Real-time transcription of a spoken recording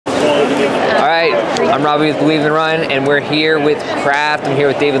I'm Robbe with Believe in Run, and we're here with Craft. I'm here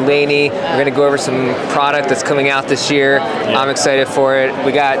with David Laney. We're going to go over some product that's coming out this year. I'm excited for it.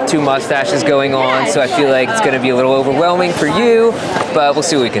 We got 2 mustaches going on, so I feel like it's going to be a little overwhelming for you, but we'll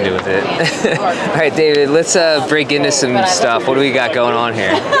see what we can do with it. All right, David, let's break into some stuff. What do we got going on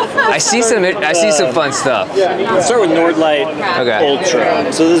here? I see some fun stuff. Let's start with Nordlite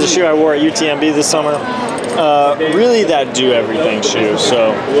Ultra. So this is a shoe I wore at UTMB this summer. Really that do-everything shoe.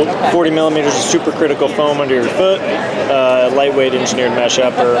 So 40 millimeters of supercritical foam under your foot, lightweight engineered mesh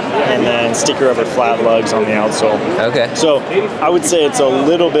upper, and then sticky rubber flat lugs on the outsole. Okay. So I would say it's a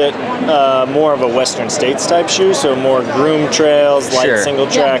little bit more of a Western States type shoe, so more groomed trails, light single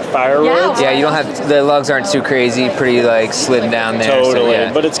track, fire roads. Yeah, you don't have, the lugs aren't too crazy, pretty like slid down there. Totally, so,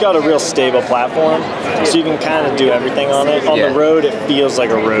 yeah. But it's got a real stable platform, so you can kind of do everything on it. On the road, it feels like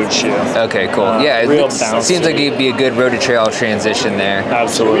a road shoe. Okay, cool. Yeah, real it seems like it'd be a good road to trail transition there.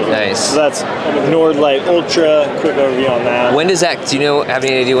 Absolutely. Nice. So that's Nordlite Ultra. Quick overview on that. When does that? Do you know? Have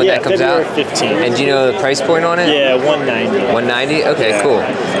any idea when that comes February out? 15th. And do you know the price point on it? Yeah, $190. 190. Okay, cool.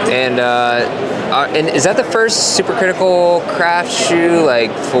 And is that the first supercritical craft shoe,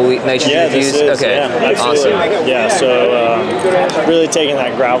 like fully nitrogen infused? Okay, awesome. Yeah, so really taking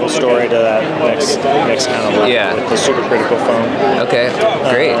that gravel story to that next kind of level with the supercritical foam. Okay,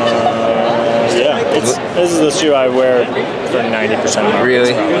 great. This is the shoe I wear for 90% of my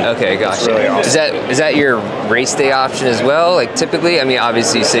Really? race. Okay, gotcha. Really awesome. Is that your race day option as well? Like typically, I mean,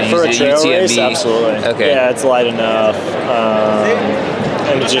 obviously you said you for use a trail UTMB. race, absolutely. Okay. Yeah, it's light enough.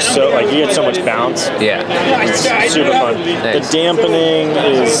 And it's just so, like, you get so much bounce. Yeah. It's super fun. Nice. The dampening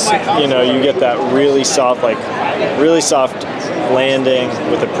is, you know, you get that really soft landing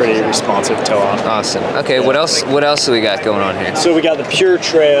with a pretty responsive toe on. Awesome. Okay, what else do we got going on here? So we got the Pure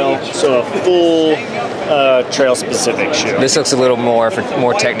Trail, so a full trail specific shoe. This looks a little more for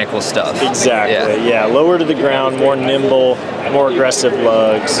more technical stuff. Exactly. Yeah, lower to the ground, more nimble, more aggressive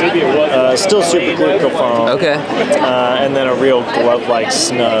lugs. Still supercritical foam. Okay. And then a real glove-like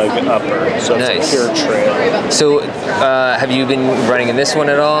snug upper. So it's a Pure Trail. So have you been running in this one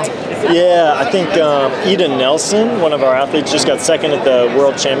at all? Yeah, I think Ida Nelson, one of our athletes, just got second at the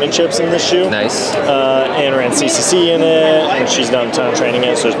World Championships in this shoe. Nice. And ran CCC in it, and she's done a ton of training in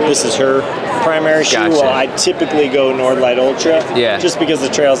it, so this is her primary shoe. Well, I typically go Nordlite Ultra, just because the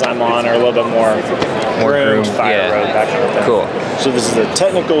trails I'm on are a little bit more groomed, fire road, that kind of thing. Cool. So this is a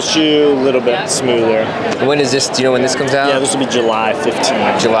technical shoe, a little bit smoother. When is this? Do you know when this comes out? Yeah, this will be July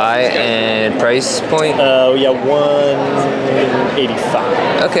 15th. July, and price point? Yeah,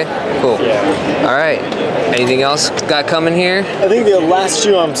 $185. Okay, cool. Yeah. All right. Anything else got coming here? I think the last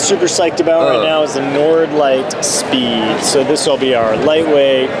shoe I'm super psyched about right now is the Nordlite Speed. So this will be our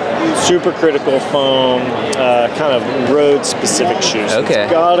lightweight, supercritical foam, kind of road-specific shoes. Okay.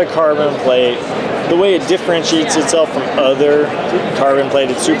 It's got a carbon plate. The way it differentiates itself from other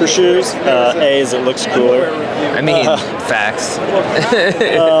carbon-plated super shoes, is it looks cooler. I mean, facts.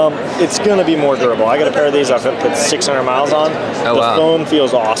 It's going to be more durable. I got a pair of these I've put 600 miles on. Oh, the foam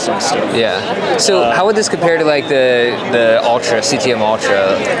feels awesome still. Yeah. So how would this compare to like the Ultra, CTM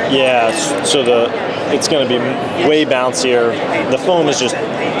Ultra? Yeah, so it's going to be way bouncier. The foam is just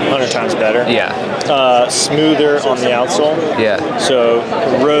 100 times better. Yeah. Smoother on the outsole. Yeah. So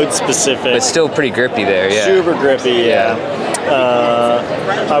road specific. But still pretty grippy there. Yeah. Super grippy. Yeah.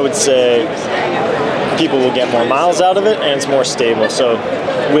 I would say people will get more miles out of it, and it's more stable. So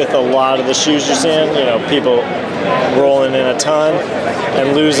with a lot of the shoes you're seeing, you know, people rolling in a ton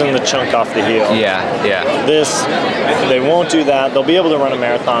and losing the chunk off the heel. Yeah. Yeah. This, they won't do that. They'll be able to run a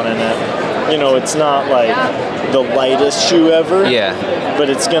marathon in it. You know, it's not like the lightest shoe ever. Yeah. But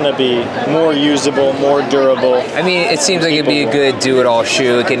it's going to be more usable, more durable. I mean, it seems like it'd be a good do-it-all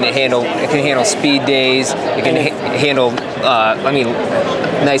shoe. It can handle speed days. It can handle, I mean,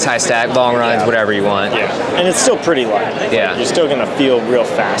 nice high stack, long runs, whatever you want. Yeah. And it's still pretty light. Yeah. You're still going to feel real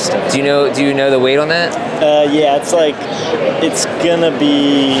fast. Do you know the weight on that? Yeah, it's going to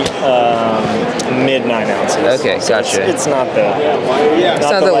be mid 9 ounces. Okay, gotcha. It's not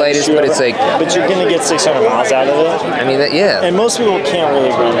the lightest, but it's like. But you're going to get 600 miles out of it. I mean, yeah. And most people can't really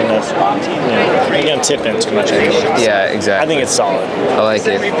run in this. You're going to tip in too much. Yeah, exactly. I think it's solid. I like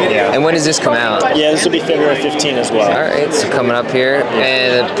it. Yeah. And when does this come out? Yeah, this will be February 15 as well. All right, so coming up here.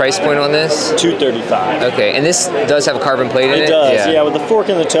 And the price point on this? $235. Okay, and this does have a carbon plate in it? It does, yeah, with the fork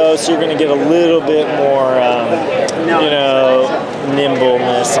in the toe, so you're going to get a little bit more, you know,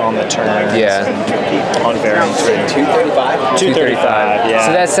 nimbleness on the turn. Yeah. On varying terrain. $235? $235, yeah.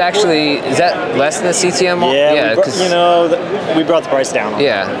 So that's actually, is that less than the CTM? Yeah, Yeah, we brought the price down.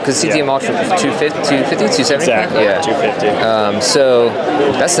 Yeah, because CTM Ultra was 250, Exactly. Yeah, 250. So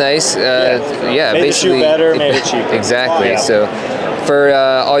that's nice. Yeah, made basically the shoe better, made it cheaper. Exactly. Yeah. So for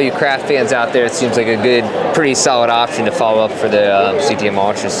all you craft fans out there, it seems like a good, pretty solid option to follow up for the CTM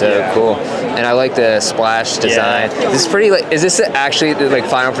Ultra. So cool. And I like the splash design. This is pretty. Is this actually the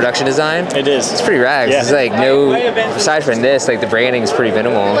final production design? It is. It's pretty rad. Yeah. It's like aside from this, the branding is pretty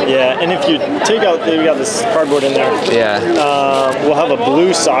minimal. Yeah, and if you take out, we got this cardboard in there. Yeah. We'll have a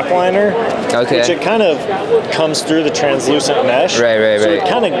blue sock liner. Okay. Which it kind of comes through the translucent mesh. Right. So it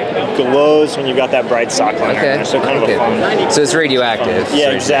kind of glows when you've got that bright sock liner. Okay. In there, so kind of a fun. So it's radioactive.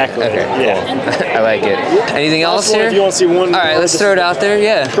 Yeah, exactly. Okay. Yeah. I like it. Anything else here? If you want to see one. All right, let's throw it out there.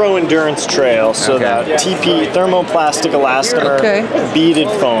 Yeah. Pro Endurance Trail. So that TP thermoplastic elastomer beaded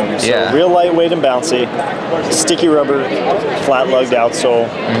foam. So real lightweight and bouncy. Sticky rubber, flat lugged outsole,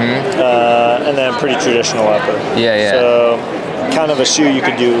 and then pretty traditional upper. Yeah. So kind of a shoe you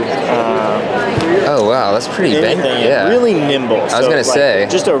could do. Oh wow, that's pretty big. Yeah. Really nimble. I was gonna say.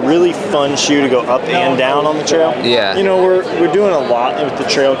 Just a really fun shoe to go up and down on the trail. Yeah. We're doing a lot with the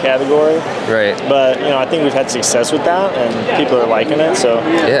trail category. Right. But I think we've had success with that, and people are liking it. So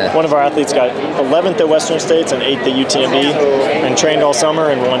one of our athletes got 11th at Western States and 8th at UTMB, and trained all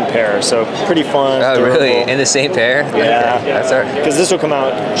summer in one pair. So pretty fun. Oh durable. Really? In the same pair? Yeah. That's all right. Because this will come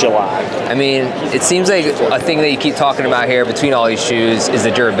out July. I mean, it seems like a thing that you keep talking about here between all these shoes is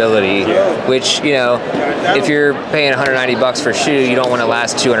the durability, which, if you're paying $190 for a shoe, you don't want to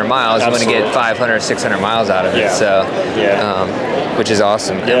last 200 miles. Absolutely. You want to get 500, 600 miles out of it. Yeah. So, which is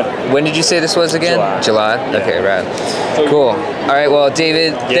awesome. Yeah. When did you say this was again? July. Yeah. Okay, rad. Cool. All right, well,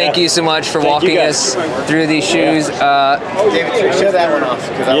 David, thank you so much for walking us through these shoes. David, show that one off.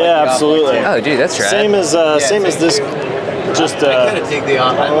 Yeah, absolutely. Oh, dude, that's rad. Same as this. Just I kind of dig the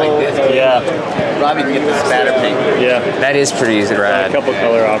I like this. Robbie can get the spatter pink. Yeah. That is pretty rad. A couple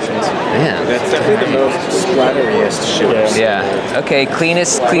color options. Yeah. That's definitely the most splatteriest shoe. Yeah. Okay,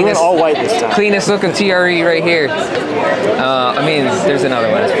 cleanest. All white this time. Cleanest looking TRE right here. I mean, there's another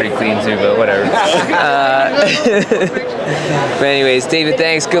one that's pretty clean too, but whatever. But anyways, David,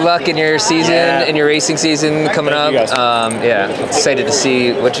 thanks. Good luck in your season, in your racing season coming up. Thank you guys. Excited to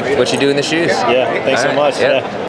see what you do in the shoes. Yeah. Thanks so much. Yeah.